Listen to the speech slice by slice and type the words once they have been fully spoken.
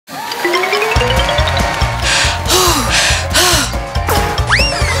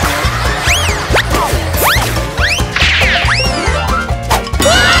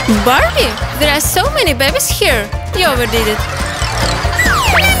Barbie, there are so many babies here. You overdid it.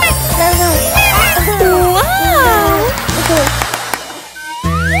 Wow! Hello.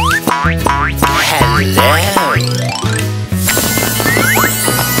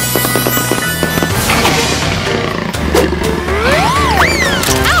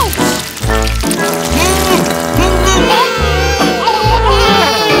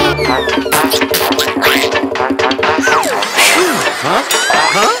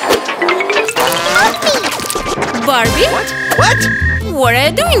 Barbie? What? What are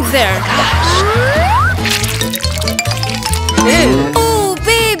you doing there? Oh,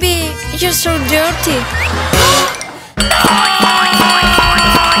 baby, you're so dirty.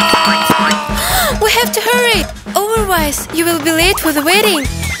 We have to hurry, otherwise you will be late for the wedding.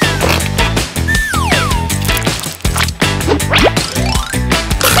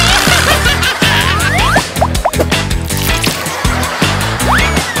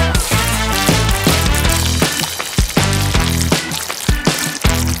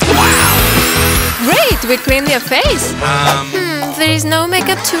 We clean your face. There is no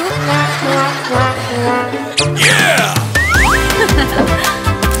makeup too. Yeah!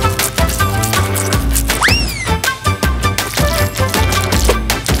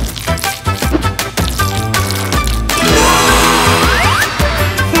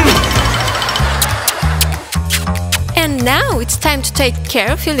 And now it's time to take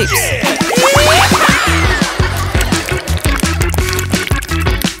care of your lips.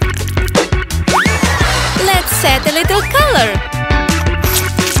 Set a little color.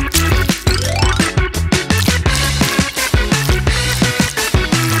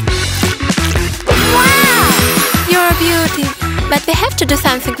 Wow! You're a beauty, but we have to do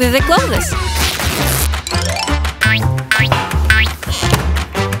something with the clothes.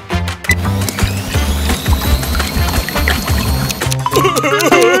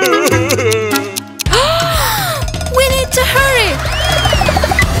 We need to hurry.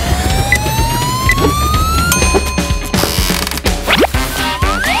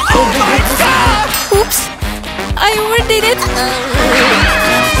 Oops, I overdid it.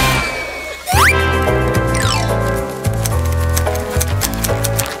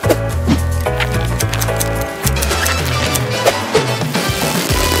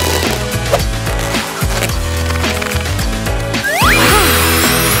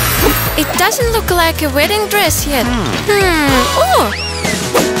 It doesn't look like a wedding dress yet. Oh!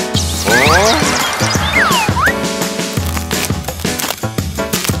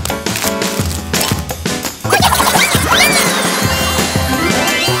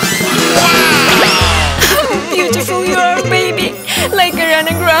 Beautiful you are, baby. Like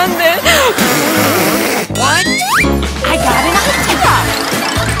Ariana Grande. What? I got an idea.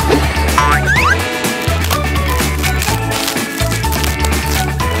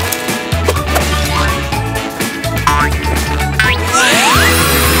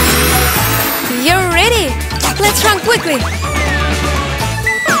 You're ready. Let's run quickly.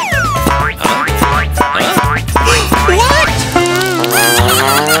 What?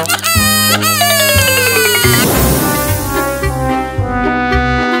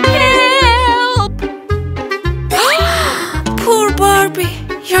 Poor Barbie,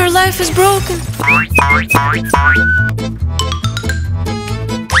 your life is broken.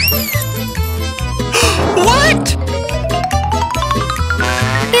 What?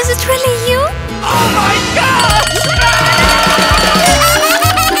 Is it really you? Oh my God!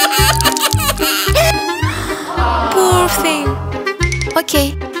 Poor thing.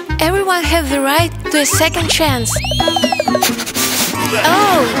 Okay, everyone has the right to a second chance.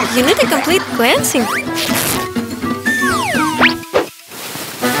 Oh, you need a complete cleansing.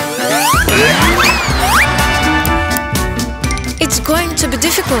 It's going to be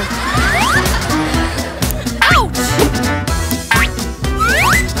difficult. Ouch!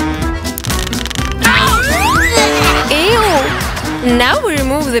 Ew! Now we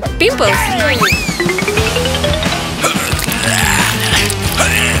remove the pimples. Fantastic.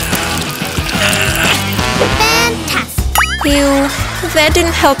 Ew, that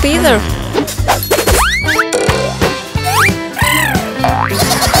didn't help either.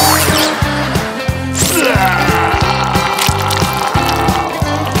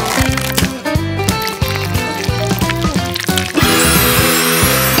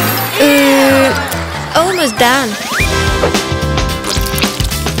 Almost done.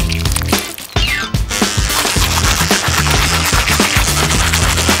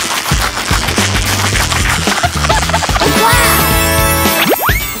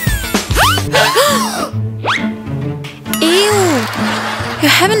 Ew! You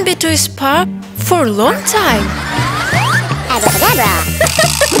haven't been to a spa for a long time.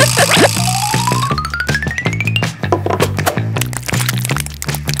 Abracadabra.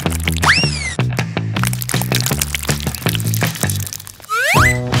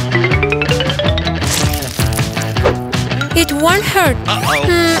 It won't hurt.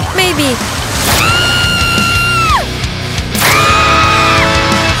 Maybe.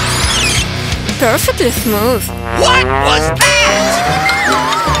 Perfectly smooth. What was that?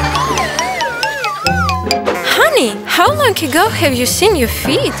 Honey, how long ago have you seen your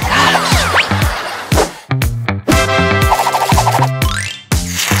feet?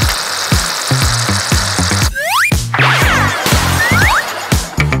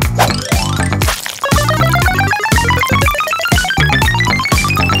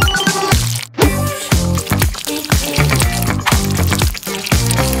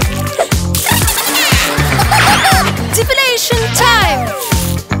 Deflation time!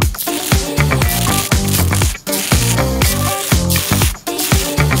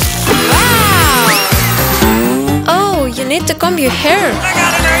 You need to comb your hair. I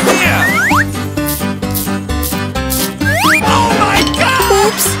got an idea! Oh my God!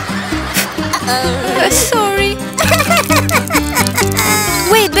 Oops. Sorry.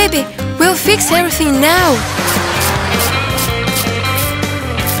 Wait, baby. We'll fix everything now.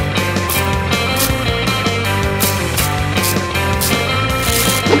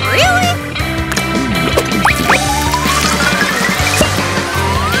 Really?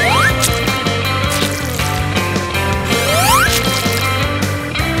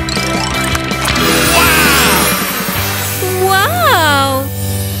 Wow!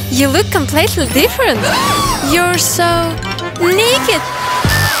 You look completely different. You're so naked.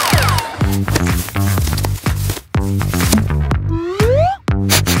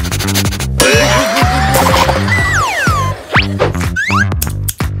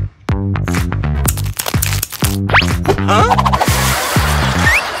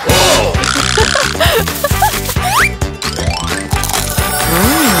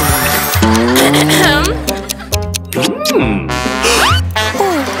 Huh?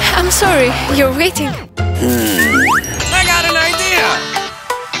 Oh, I'm sorry. You're waiting. I got an idea!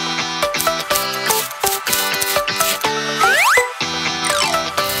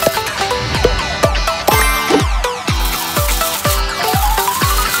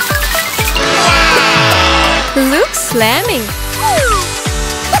 Look slamming.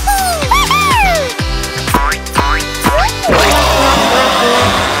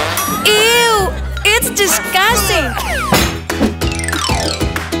 Ew! It's disgusting.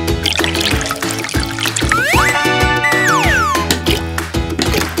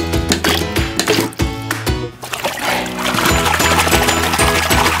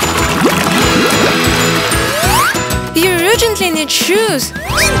 You urgently need shoes.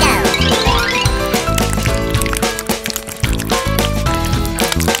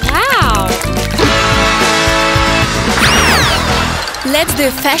 Wow! Let's do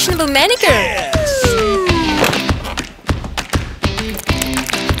a fashionable manicure.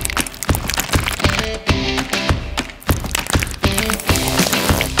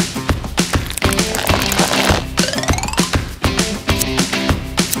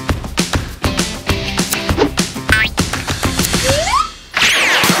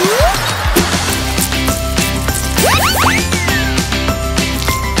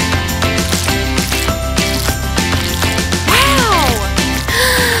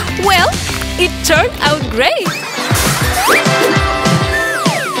 Well, it turned out great.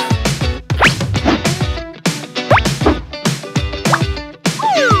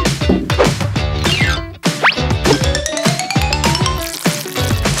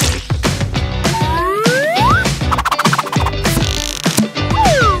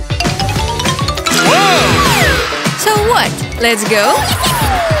 So what? Let's go?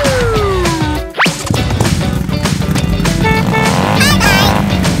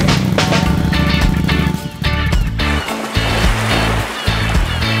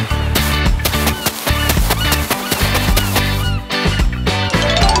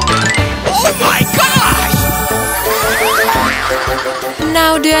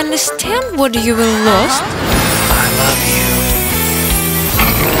 Now do you understand what you will lost? I love you.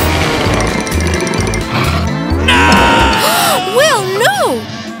 Well, no!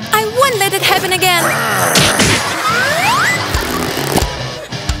 I won't let it happen again.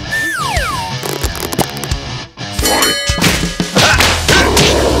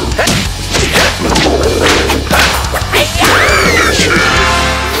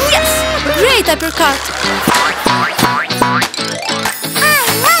 Yes! Great uppercut!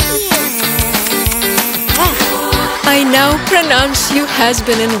 I now pronounce you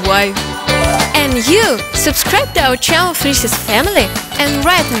husband and wife. And you, subscribe to our channel 3Cs Family and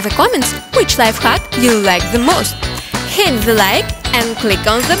write in the comments which life hack you like the most. Hit the like and click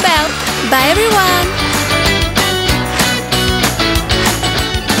on the bell. Bye everyone!